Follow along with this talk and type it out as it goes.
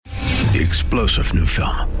The explosive new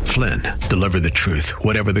film, Flynn, deliver the truth,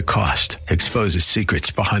 whatever the cost, exposes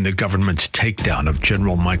secrets behind the government's takedown of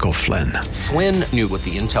General Michael Flynn. Flynn knew what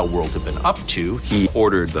the intel world had been up to. He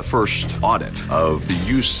ordered the first audit of the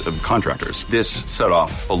use of contractors. This set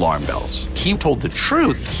off alarm bells. He told the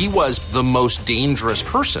truth. He was the most dangerous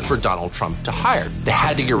person for Donald Trump to hire. They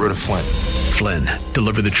had to get rid of Flynn. Flynn,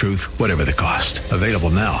 deliver the truth, whatever the cost. Available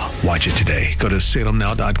now. Watch it today. Go to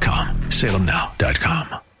salemnow.com.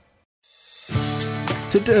 salemnow.com.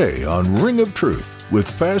 Today on Ring of Truth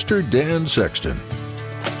with Pastor Dan Sexton.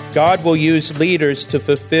 God will use leaders to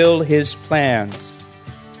fulfill His plans,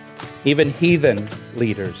 even heathen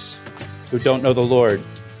leaders who don't know the Lord.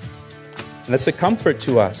 And that's a comfort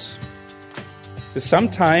to us. Because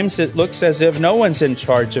sometimes it looks as if no one's in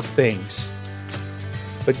charge of things.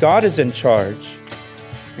 But God is in charge.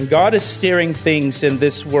 And God is steering things in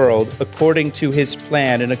this world according to His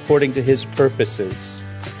plan and according to His purposes.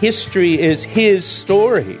 History is His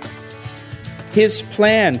story, His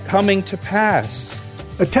plan coming to pass.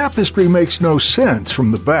 A tapestry makes no sense from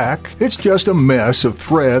the back. It's just a mess of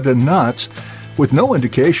thread and knots with no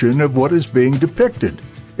indication of what is being depicted.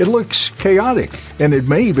 It looks chaotic, and it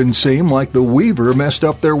may even seem like the weaver messed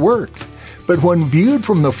up their work. But when viewed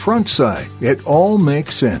from the front side, it all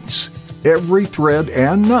makes sense. Every thread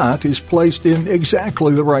and knot is placed in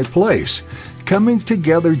exactly the right place, coming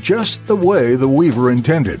together just the way the weaver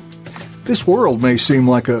intended. This world may seem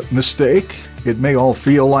like a mistake. It may all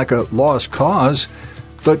feel like a lost cause.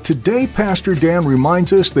 But today, Pastor Dan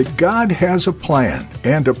reminds us that God has a plan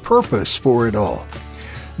and a purpose for it all.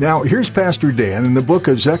 Now, here's Pastor Dan in the book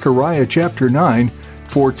of Zechariah chapter 9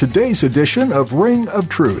 for today's edition of Ring of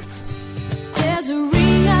Truth. There's a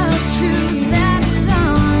ring of truth that is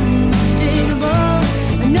unmistakable,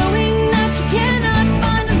 knowing that you cannot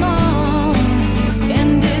find alone.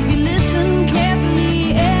 And if you listen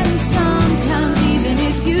carefully, and sometimes even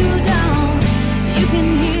if you don't, you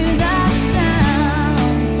can hear that sound.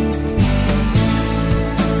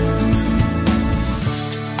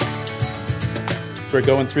 We're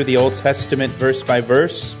going through the Old Testament verse by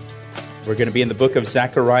verse. We're going to be in the book of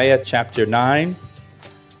Zechariah chapter 9.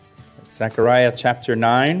 Zechariah chapter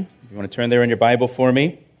 9. You want to turn there in your Bible for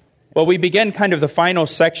me? Well, we begin kind of the final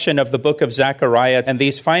section of the book of Zechariah, and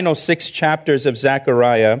these final 6 chapters of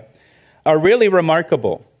Zechariah are really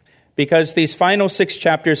remarkable because these final 6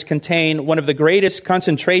 chapters contain one of the greatest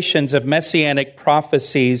concentrations of messianic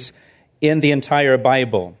prophecies in the entire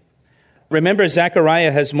Bible. Remember,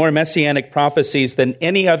 Zechariah has more messianic prophecies than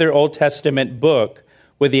any other Old Testament book,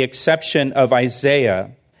 with the exception of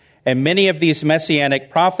Isaiah. And many of these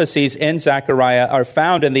messianic prophecies in Zechariah are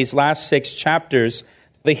found in these last 6 chapters.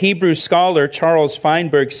 The Hebrew scholar Charles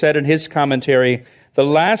Feinberg said in his commentary, the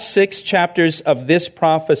last 6 chapters of this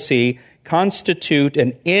prophecy constitute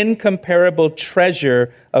an incomparable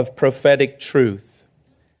treasure of prophetic truth.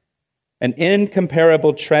 An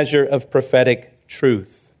incomparable treasure of prophetic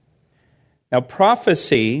truth. Now,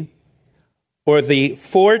 prophecy, or the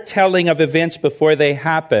foretelling of events before they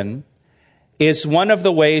happen, is one of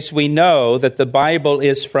the ways we know that the Bible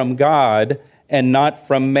is from God and not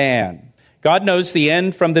from man. God knows the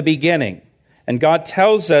end from the beginning, and God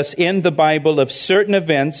tells us in the Bible of certain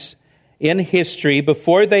events in history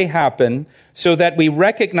before they happen so that we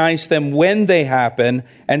recognize them when they happen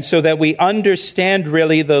and so that we understand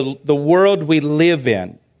really the world we live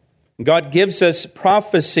in. God gives us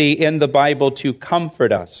prophecy in the Bible to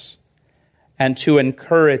comfort us and to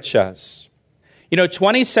encourage us.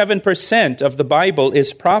 27% of the Bible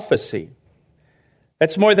is prophecy.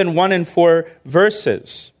 That's more than 1 in 4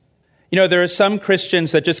 verses. There are some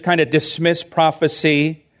Christians that just kind of dismiss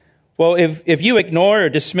prophecy. Well, if you ignore or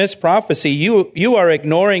dismiss prophecy, you are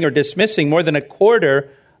ignoring or dismissing more than a quarter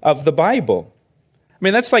of the Bible.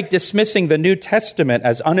 That's like dismissing the New Testament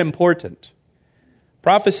as unimportant.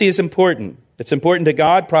 Prophecy is important. It's important to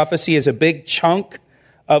God. Prophecy is a big chunk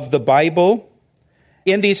of the Bible.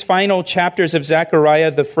 In these final chapters of Zechariah,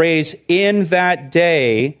 the phrase, "in that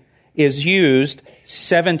day," is used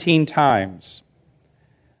 17 times.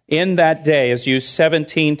 In that day is used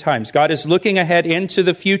 17 times. God is looking ahead into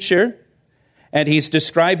the future, and He's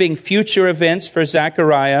describing future events for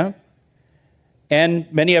Zechariah, and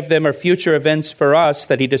many of them are future events for us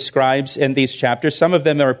that He describes in these chapters. Some of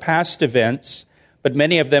them are past events, but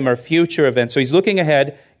many of them are future events. So He's looking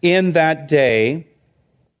ahead in that day.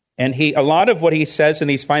 And a lot of what He says in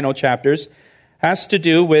these final chapters has to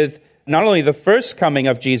do with not only the first coming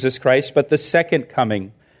of Jesus Christ, but the second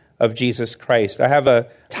coming of Jesus Christ. I have a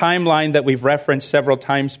timeline that we've referenced several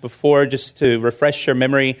times before, just to refresh your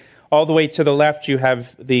memory. All the way to the left, you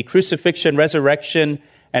have the crucifixion, resurrection,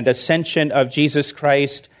 and ascension of Jesus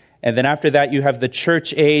Christ. And then after that, you have the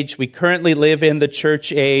church age. We currently live in the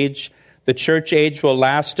church age. The church age will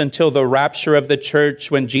last until the rapture of the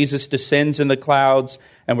church, when Jesus descends in the clouds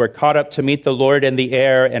and we're caught up to meet the Lord in the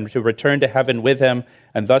air and to return to heaven with him.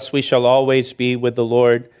 And thus we shall always be with the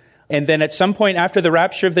Lord. And then at some point after the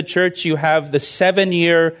rapture of the church, you have the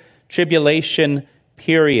 7-year tribulation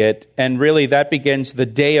period. And really that begins the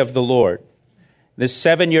day of the Lord. This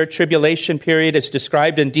 7-year tribulation period is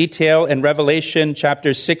described in detail in Revelation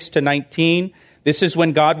chapters 6 to 19. This is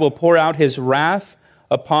when God will pour out his wrath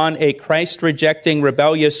upon a Christ-rejecting,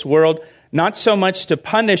 rebellious world, not so much to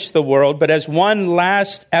punish the world, but as one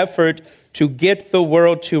last effort to get the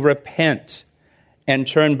world to repent and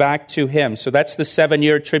turn back to him. So that's the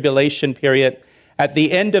 7-year tribulation period. At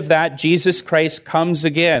the end of that, Jesus Christ comes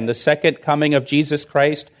again, the second coming of Jesus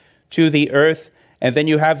Christ to the earth. And then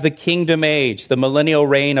you have the kingdom age, the millennial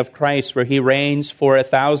reign of Christ, where he reigns for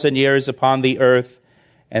 1,000 years upon the earth.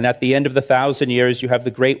 And at the end of the 1,000 years, you have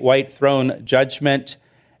the great white throne judgment,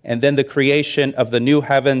 and then the creation of the new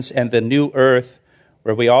heavens and the new earth,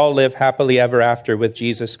 where we all live happily ever after with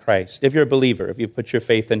Jesus Christ. If you're a believer, if you put your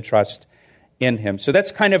faith and trust in him. So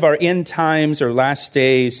that's kind of our end times or last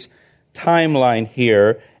days timeline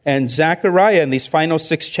here. And Zechariah, in these final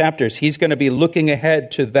 6 chapters, he's going to be looking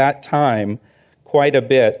ahead to that time quite a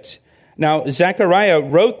bit. Now, Zechariah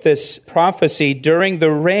wrote this prophecy during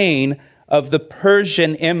the reign of the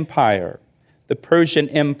Persian Empire. The Persian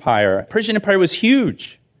Empire. The Persian Empire was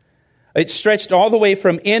huge. It stretched all the way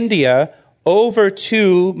from India over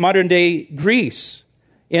to modern-day Greece,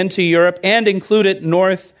 into Europe, and included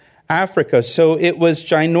North Africa. So it was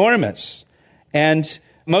ginormous. And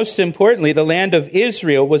most importantly, the land of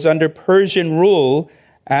Israel was under Persian rule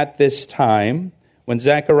at this time, when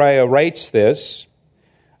Zechariah writes this.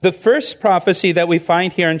 The first prophecy that we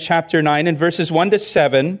find here in chapter 9, in verses 1 to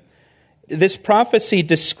 7, this prophecy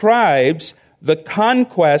describes the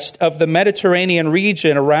conquest of the Mediterranean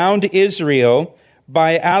region around Israel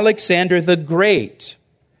by Alexander the Great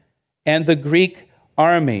and the Greek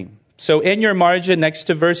army. So in your margin, next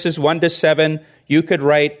to verses 1 to 7, you could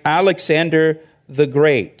write Alexander the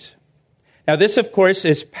Great. Now this, of course,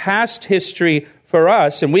 is past history for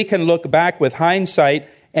us, and we can look back with hindsight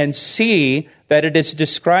and see that it is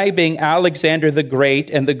describing Alexander the Great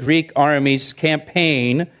and the Greek army's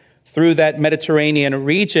campaign through that Mediterranean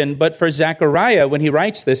region. But for Zechariah, when he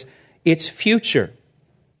writes this, it's future.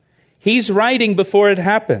 He's writing before it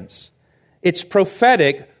happens. It's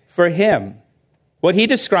prophetic for him. What he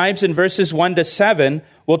describes in verses 1 to 7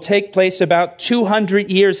 will take place about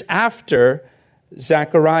 200 years after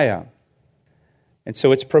Zechariah. And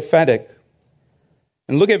so it's prophetic.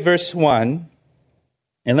 And look at verse 1.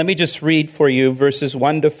 And let me just read for you verses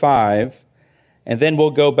 1 to 5. And then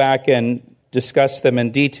we'll go back and discuss them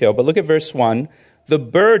in detail. But look at verse 1. The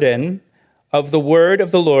burden of the word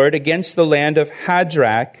of the Lord against the land of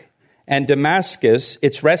Hadrach and Damascus,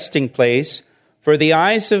 its resting place, for the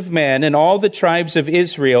eyes of men and all the tribes of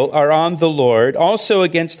Israel are on the Lord, also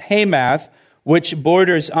against Hamath, which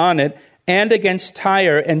borders on it, and against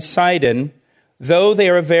Tyre and Sidon, though they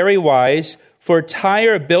are very wise. For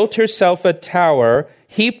Tyre built herself a tower,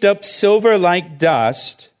 heaped up silver like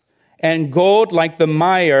dust, and gold like the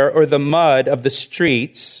mire or the mud of the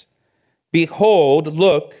streets. Behold,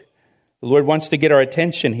 look, the Lord wants to get our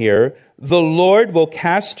attention here. The Lord will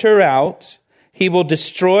cast her out. He will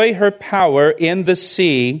destroy her power in the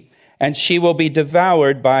sea, and she will be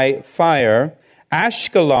devoured by fire.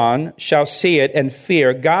 Ashkelon shall see it and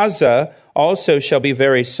fear. Gaza also shall be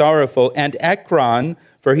very sorrowful, and Ekron,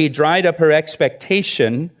 for he dried up her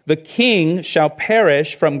expectation. The king shall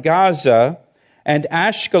perish from Gaza, and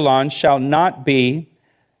Ashkelon shall not be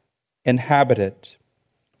inhabited.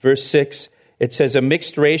 Verse 6, it says, a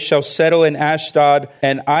mixed race shall settle in Ashdod,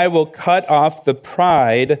 and I will cut off the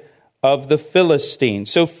pride of the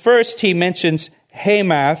Philistines. So first he mentions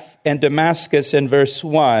Hamath and Damascus in verse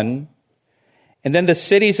 1, and then the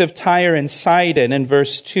cities of Tyre and Sidon in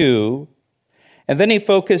verse 2, and then he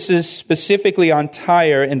focuses specifically on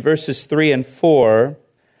Tyre in verses 3 and 4,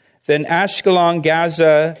 then Ashkelon,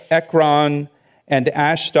 Gaza, Ekron, and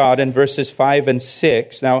Ashdod in verses 5 and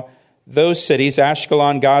 6. Now, those cities,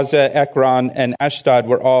 Ashkelon, Gaza, Ekron, and Ashdod,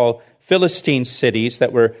 were all Philistine cities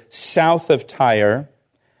that were south of Tyre.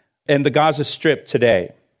 And the Gaza Strip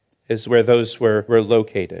today is where those were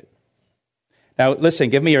located. Now, listen,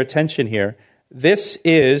 give me your attention here. This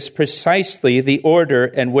is precisely the order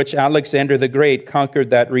in which Alexander the Great conquered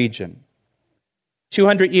that region.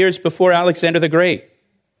 200 years before Alexander the Great.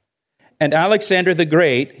 And Alexander the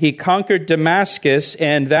Great, he conquered Damascus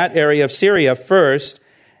and that area of Syria first,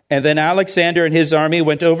 and then Alexander and his army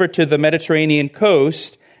went over to the Mediterranean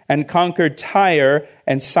coast, and conquered Tyre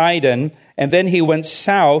and Sidon, and then he went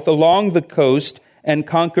south along the coast and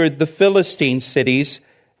conquered the Philistine cities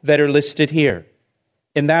that are listed here,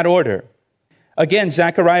 in that order. Again,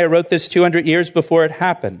 Zechariah wrote this 200 years before it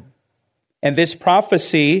happened. And this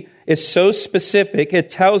prophecy is so specific, it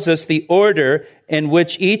tells us the order in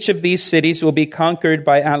which each of these cities will be conquered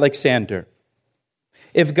by Alexander.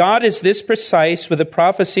 If God is this precise with a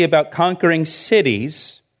prophecy about conquering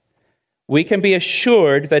cities, we can be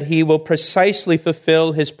assured that he will precisely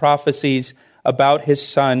fulfill his prophecies about his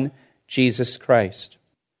son, Jesus Christ.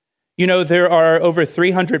 You know, there are over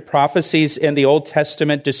 300 prophecies in the Old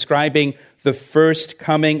Testament describing the first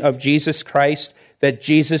coming of Jesus Christ that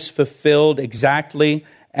Jesus fulfilled exactly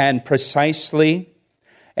and precisely.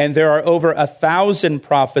 And there are over 1,000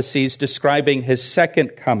 prophecies describing his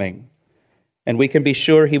second coming. And we can be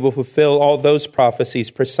sure he will fulfill all those prophecies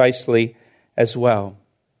precisely as well.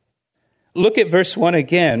 Look at verse 1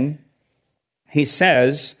 again. He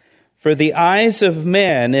says, "For the eyes of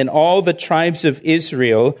men in all the tribes of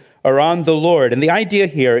Israel are on the Lord." And the idea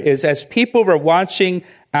here is as people were watching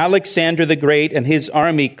Alexander the Great and his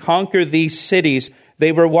army conquer these cities,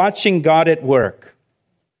 they were watching God at work.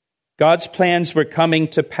 God's plans were coming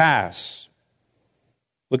to pass.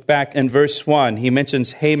 Look back in verse 1. He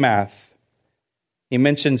mentions Hamath. He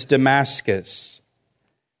mentions Damascus.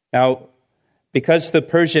 Now, because the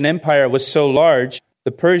Persian Empire was so large,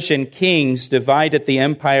 the Persian kings divided the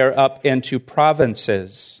empire up into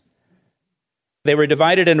provinces. They were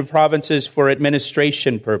divided into provinces for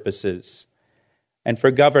administration purposes and for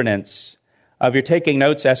governance. If you're taking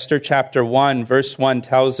notes, Esther chapter 1, verse 1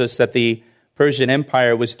 tells us that the Persian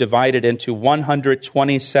Empire was divided into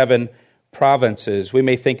 127 provinces. We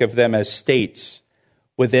may think of them as states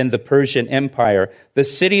within the Persian Empire. The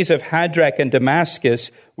cities of Hadrach and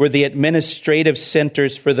Damascus were the administrative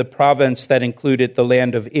centers for the province that included the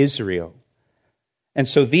land of Israel. And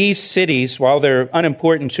so these cities, while they're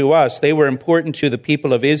unimportant to us, they were important to the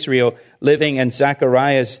people of Israel living in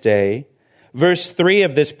Zechariah's day. Verse 3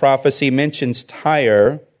 of this prophecy mentions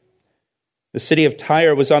Tyre. The city of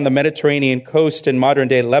Tyre was on the Mediterranean coast in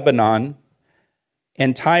modern-day Lebanon,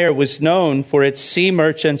 and Tyre was known for its sea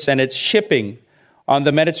merchants and its shipping on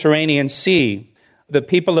the Mediterranean Sea. The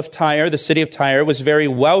people of Tyre, the city of Tyre, was very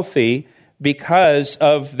wealthy because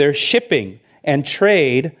of their shipping and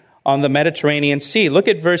trade on the Mediterranean Sea. Look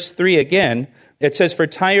at verse 3 again. It says, "For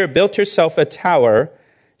Tyre built herself a tower.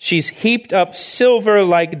 She's heaped up silver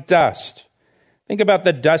like dust." Think about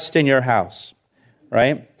the dust in your house,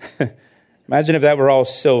 right? Imagine if that were all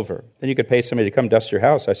silver. Then you could pay somebody to come dust your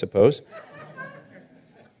house, I suppose.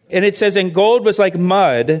 And it says, "And gold was like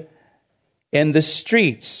mud in the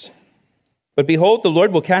streets. But behold, the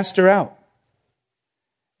Lord will cast her out,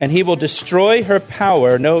 and he will destroy her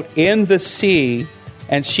power," note, "in the sea,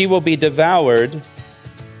 and she will be devoured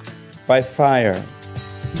by fire."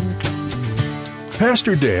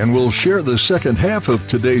 Pastor Dan will share the second half of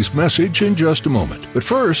today's message in just a moment. But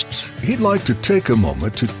first, he'd like to take a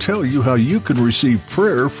moment to tell you how you can receive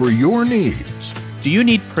prayer for your needs. Do you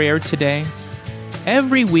need prayer today?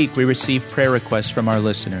 Every week we receive prayer requests from our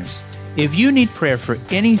listeners. If you need prayer for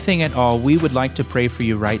anything at all, we would like to pray for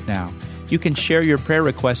you right now. You can share your prayer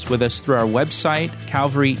request with us through our website,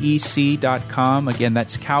 calvaryec.com. Again,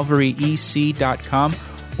 that's calvaryec.com,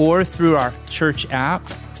 or through our church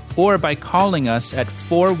app, or by calling us at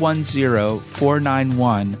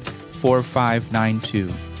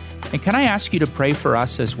 410-491-4592. And can I ask you to pray for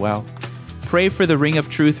us as well? Pray for the Ring of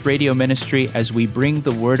Truth radio ministry as we bring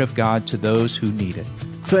the Word of God to those who need it.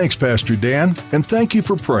 Thanks, Pastor Dan, and thank you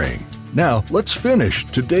for praying. Now, let's finish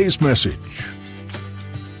today's message.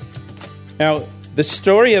 Now, the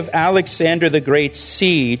story of Alexander the Great's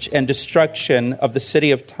siege and destruction of the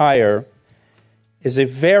city of Tyre is a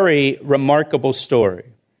very remarkable story,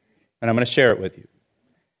 and I'm going to share it with you.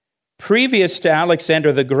 Previous to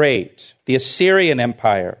Alexander the Great, the Assyrian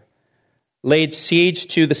Empire laid siege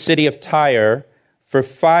to the city of Tyre for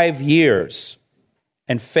 5 years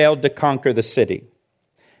and failed to conquer the city.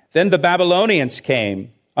 Then the Babylonians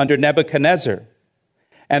came under Nebuchadnezzar,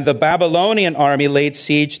 and the Babylonian army laid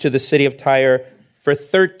siege to the city of Tyre for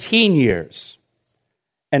 13 years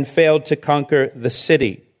and failed to conquer the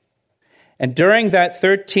city. And during that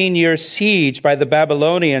 13-year siege by the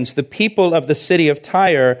Babylonians, the people of the city of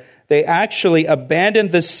Tyre, they actually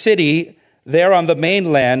abandoned the city there on the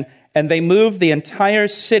mainland, and they moved the entire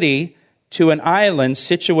city to an island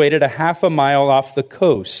situated a half a mile off the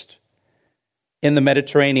coast in the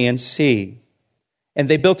Mediterranean Sea. And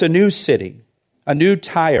they built a new city, a new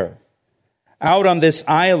Tyre, out on this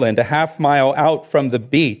island, a half mile out from the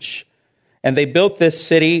beach. And they built this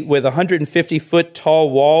city with 150-foot tall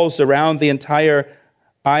walls around the entire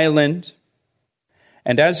island.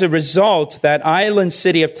 And as a result, that island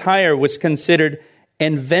city of Tyre was considered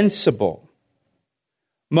invincible.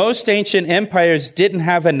 Most ancient empires didn't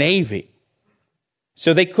have a navy,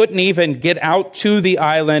 so they couldn't even get out to the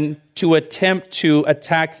island to attempt to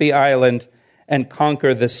attack the island and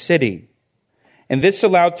conquer the city. And this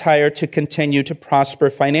allowed Tyre to continue to prosper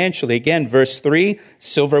financially. Again, verse 3,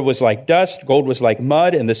 silver was like dust, gold was like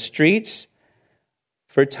mud in the streets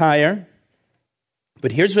for Tyre.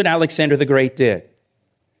 But here's what Alexander the Great did.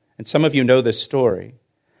 And some of you know this story.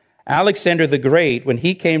 Alexander the Great, when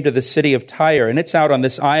he came to the city of Tyre, and it's out on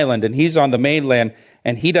this island, and he's on the mainland,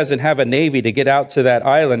 and he doesn't have a navy to get out to that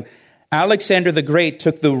island, Alexander the Great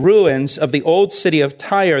took the ruins of the old city of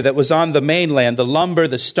Tyre that was on the mainland, the lumber,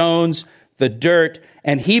 the stones, the dirt,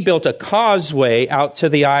 and he built a causeway out to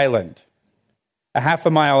the island, a half a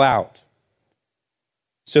mile out,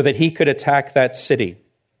 so that he could attack that city.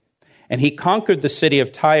 And he conquered the city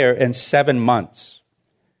of Tyre in 7 months.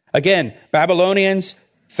 Again, Babylonians,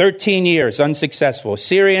 13 years, unsuccessful.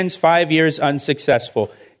 Syrians, 5 years,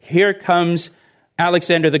 unsuccessful. Here comes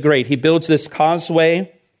Alexander the Great. He builds this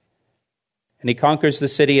causeway, and he conquers the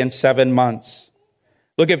city in 7 months.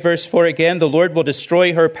 Look at verse 4 again. The Lord will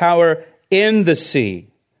destroy her power in the sea.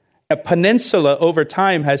 A peninsula over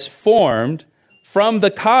time has formed from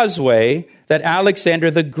the causeway that Alexander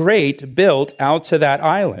the Great built out to that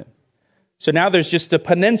island. So now there's just a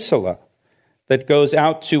peninsula that goes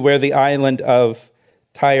out to where the island of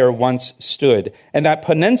Tyre once stood. And that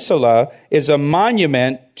peninsula is a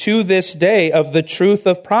monument to this day of the truth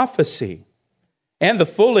of prophecy and the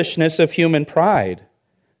foolishness of human pride,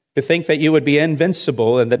 to think that you would be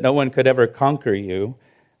invincible and that no one could ever conquer you,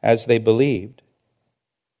 as they believed.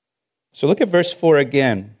 So look at verse 4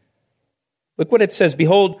 again. Look what it says.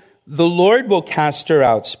 Behold, the Lord will cast her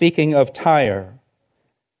out, speaking of Tyre.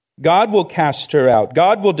 God will cast her out.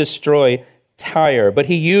 God will destroy Tyre. But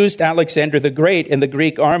he used Alexander the Great in the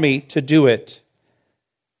Greek army to do it.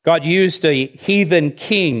 God used a heathen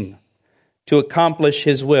king to accomplish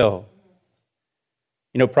his will.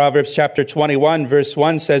 You know, Proverbs chapter 21, verse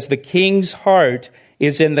 1 says, the king's heart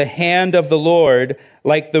is in the hand of the Lord.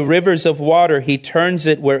 Like the rivers of water, he turns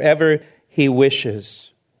it wherever he wishes.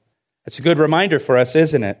 That's a good reminder for us,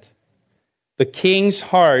 isn't it? The king's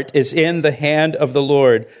heart is in the hand of the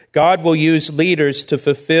Lord. God will use leaders to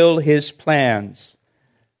fulfill his plans,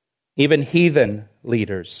 even heathen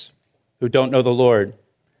leaders who don't know the Lord.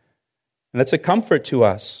 And that's a comfort to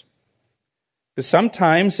us. Because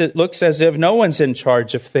sometimes it looks as if no one's in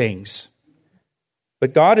charge of things,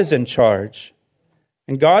 but God is in charge.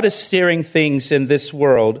 And God is steering things in this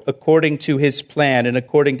world according to his plan and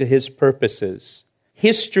according to his purposes.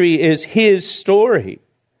 History is his story,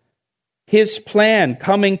 his plan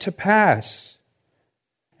coming to pass.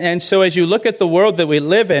 And so as you look at the world that we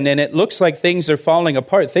live in and it looks like things are falling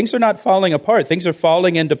apart, things are not falling apart. Things are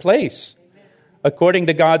falling into place according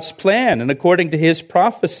to God's plan and according to his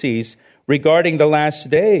prophecies regarding the last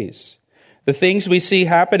days. The things we see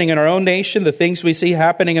happening in our own nation, the things we see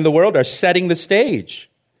happening in the world are setting the stage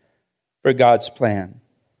for God's plan.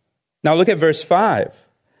 Now look at verse 5.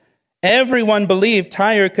 Everyone believed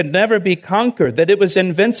Tyre could never be conquered, that it was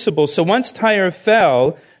invincible. So once Tyre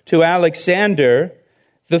fell to Alexander,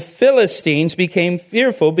 the Philistines became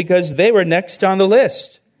fearful because they were next on the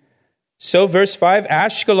list. So verse 5,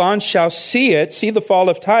 Ashkelon shall see the fall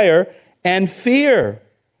of Tyre, and fear.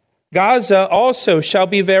 Gaza also shall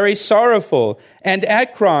be very sorrowful, and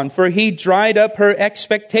Ekron, for he dried up her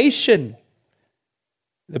expectation.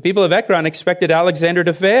 The people of Ekron expected Alexander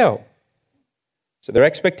to fail, so their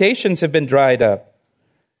expectations have been dried up.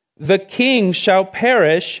 The king shall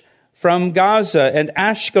perish from Gaza, and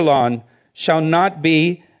Ashkelon shall not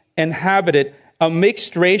be inhabited. A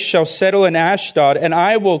mixed race shall settle in Ashdod, and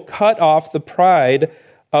I will cut off the pride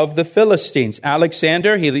of the Philistines.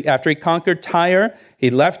 Alexander, after he conquered Tyre, he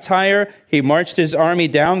left Tyre, he marched his army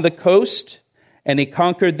down the coast, and he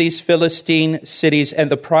conquered these Philistine cities, and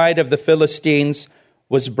the pride of the Philistines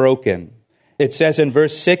was broken. It says in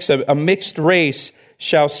verse 6, a mixed race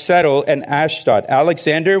shall settle in Ashdod.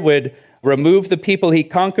 Alexander would remove the people he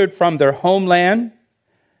conquered from their homeland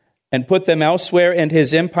and put them elsewhere in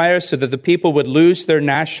his empire so that the people would lose their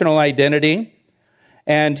national identity.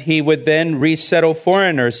 And he would then resettle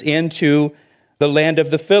foreigners into the land of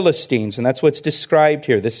the Philistines. And that's what's described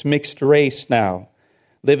here, this mixed race now,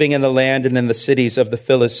 living in the land and in the cities of the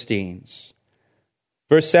Philistines.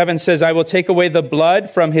 Verse 7 says, I will take away the blood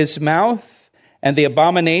from his mouth and the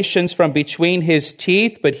abominations from between his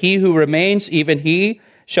teeth, but he who remains, even he,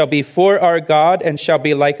 shall be for our God and shall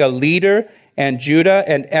be like a leader, and Judah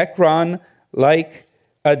and Ekron like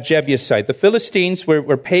a Jebusite. The Philistines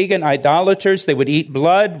were pagan idolaters. They would eat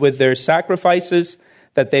blood with their sacrifices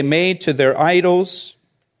that they made to their idols.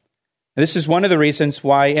 And this is one of the reasons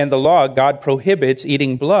why in the law God prohibits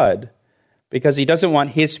eating blood, because he doesn't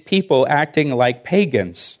want his people acting like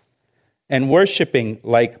pagans and worshiping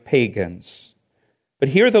like pagans. But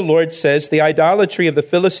here the Lord says the idolatry of the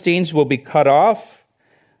Philistines will be cut off.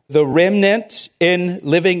 The remnant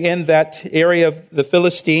living in that area of the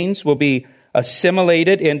Philistines will be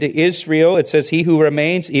assimilated into Israel. It says, he who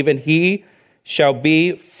remains, even he shall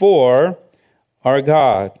be for our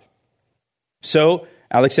God. So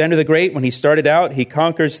Alexander the Great, when he started out, he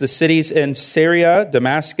conquers the cities in Syria,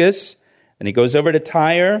 Damascus, and he goes over to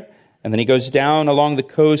Tyre, and then he goes down along the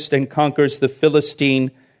coast and conquers the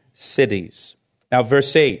Philistine cities. Now,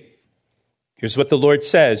 verse 8, here's what the Lord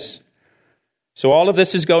says. So all of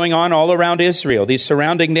this is going on all around Israel, these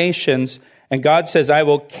surrounding nations, and God says, I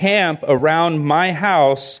will camp around my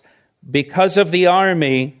house because of the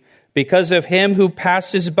army, because of him who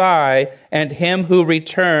passes by and him who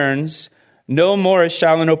returns. No more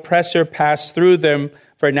shall an oppressor pass through them,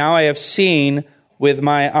 for now I have seen with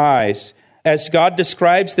my eyes. As God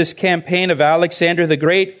describes this campaign of Alexander the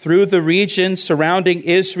Great through the region surrounding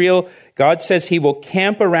Israel, God says he will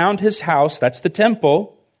camp around his house, that's the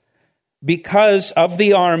temple, because of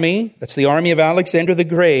the army, that's the army of Alexander the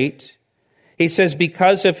Great. He says,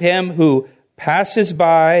 because of him who passes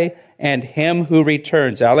by and him who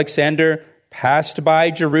returns. Alexander passed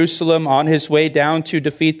by Jerusalem on his way down to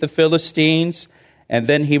defeat the Philistines, and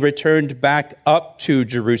then he returned back up to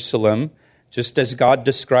Jerusalem, just as God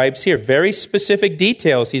describes here. Very specific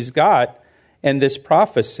details he's got in this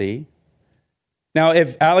prophecy. Now,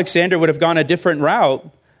 if Alexander would have gone a different route,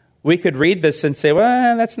 we could read this and say,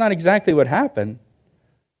 well, that's not exactly what happened.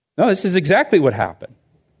 No, this is exactly what happened.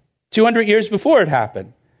 200 years before it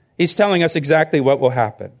happened, he's telling us exactly what will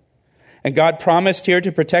happen. And God promised here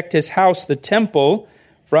to protect his house, the temple,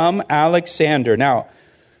 from Alexander. Now,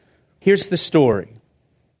 here's the story.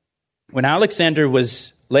 When Alexander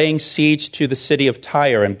was laying siege to the city of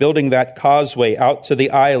Tyre and building that causeway out to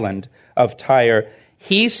the island of Tyre,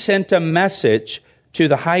 he sent a message to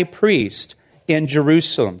the high priest in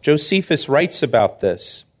Jerusalem. Josephus writes about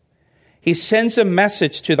this. He sends a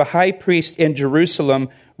message to the high priest in Jerusalem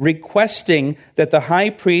requesting that the high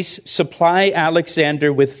priest supply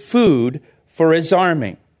Alexander with food for his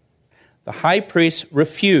army. The high priest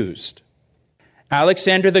refused.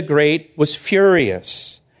 Alexander the Great was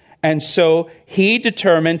furious, and so he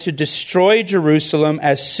determined to destroy Jerusalem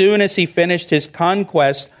as soon as he finished his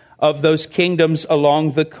conquest of those kingdoms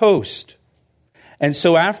along the coast. And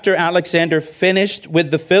so after Alexander finished with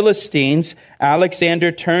the Philistines,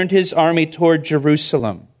 Alexander turned his army toward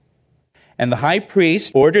Jerusalem. And the high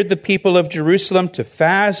priest ordered the people of Jerusalem to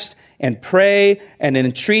fast and pray and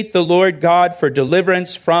entreat the Lord God for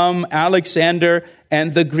deliverance from Alexander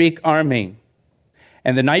and the Greek army.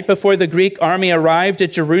 And the night before the Greek army arrived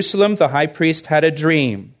at Jerusalem, the high priest had a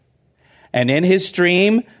dream. And in his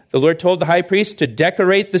dream, the Lord told the high priest to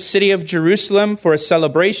decorate the city of Jerusalem for a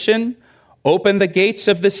celebration, open the gates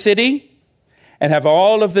of the city, and have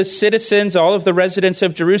all of the citizens, all of the residents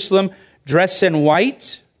of Jerusalem dress in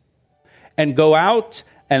white and go out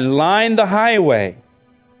and line the highway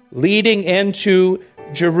leading into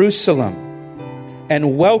Jerusalem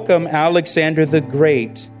and welcome Alexander the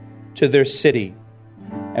Great to their city.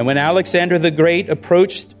 And when Alexander the Great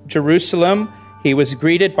approached Jerusalem, he was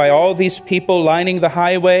greeted by all these people lining the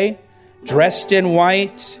highway, dressed in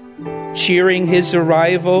white, cheering his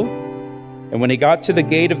arrival. And when he got to the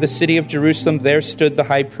gate of the city of Jerusalem, there stood the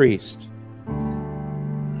high priest.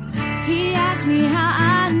 He asked me how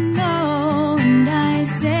I know, and I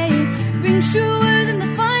say it rings truer than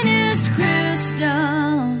the finest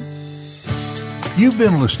crystal. You've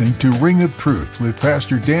been listening to Ring of Truth with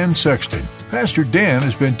Pastor Dan Sexton. Pastor Dan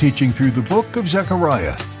has been teaching through the book of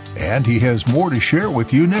Zechariah, and he has more to share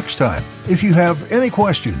with you next time. If you have any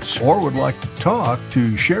questions or would like to talk,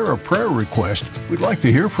 to share a prayer request, we'd like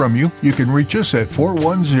to hear from you. You can reach us at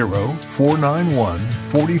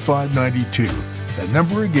 410-491-4592. That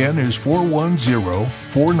number again is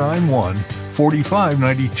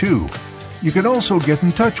 410-491-4592. You can also get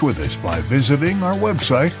in touch with us by visiting our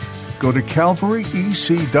website. Go to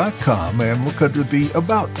calvaryec.com and look under the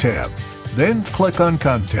About tab. Then click on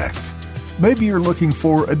Contact. Maybe you're looking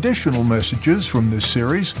for additional messages from this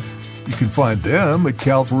series. You can find them at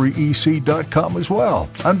calvaryec.com as well,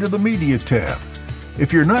 under the Media tab.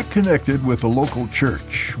 If you're not connected with a local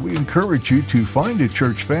church, we encourage you to find a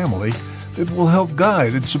church family that will help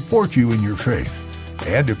guide and support you in your faith.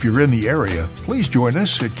 And if you're in the area, please join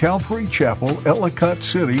us at Calvary Chapel, Ellicott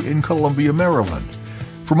City in Columbia, Maryland.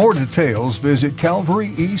 For more details, visit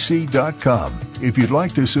calvaryec.com. If you'd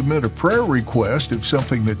like to submit a prayer request of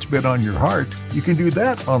something that's been on your heart, you can do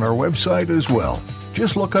that on our website as well.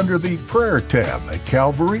 Just look under the Prayer tab at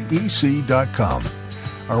calvaryec.com.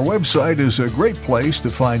 Our website is a great place to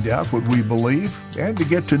find out what we believe and to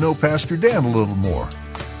get to know Pastor Dan a little more.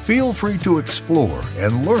 Feel free to explore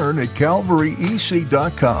and learn at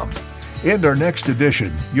calvaryec.com. In our next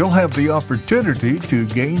edition, you'll have the opportunity to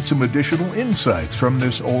gain some additional insights from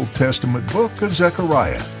this Old Testament book of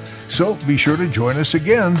Zechariah. So be sure to join us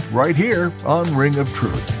again right here on Ring of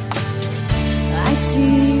Truth. I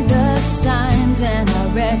see the signs and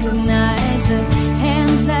I recognize the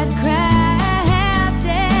hands that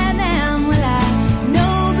crafted them. Well, I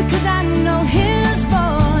know because I know His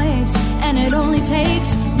voice, and it only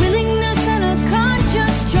takes willingness and a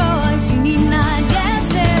conscious choice. You need not guess,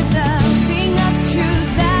 there's a ring of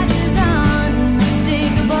truth that is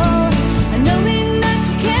unmistakable, knowing that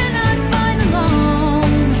you cannot find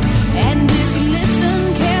alone. And if you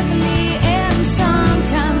listen carefully, and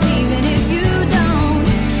sometimes even if you don't,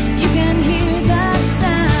 you can hear the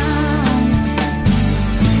sound.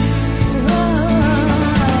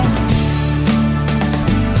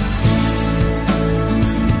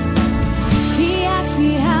 He asked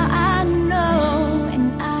me how I know,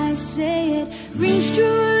 and I say it rings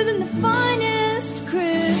truer than the finest crystal.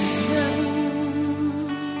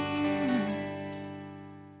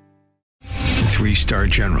 3-star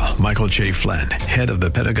General Michael J. Flynn, head of the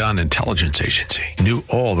Pentagon Intelligence Agency, knew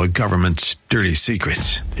all the government's dirty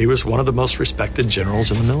secrets. He was one of the most respected generals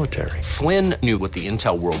in the military. Flynn knew what the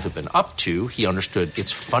intel world had been up to. He understood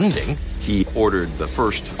its funding. He ordered the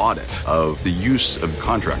first audit of the use of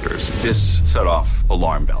contractors. This set off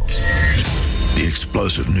alarm bells. The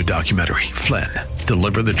explosive new documentary, Flynn,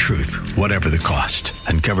 Deliver the Truth, Whatever the Cost,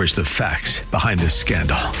 uncovers the facts behind this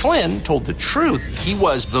scandal. Flynn told the truth. He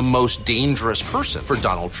was the most dangerous person for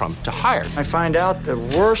Donald Trump to hire. I find out the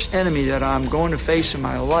worst enemy that I'm going to face in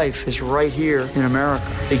my life is right here in America.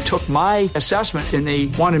 They took my assessment and they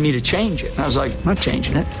wanted me to change it. And I was like, I'm not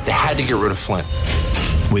changing it. They had to get rid of Flynn.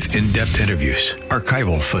 With in-depth interviews,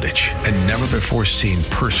 archival footage, and never-before-seen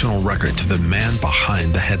personal records of the man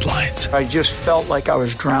behind the headlines. I just felt like I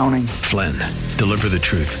was drowning. Flynn, Deliver the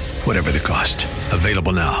Truth, Whatever the Cost.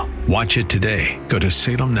 Available now. Watch it today. Go to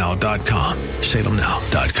salemnow.com.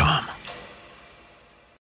 salemnow.com.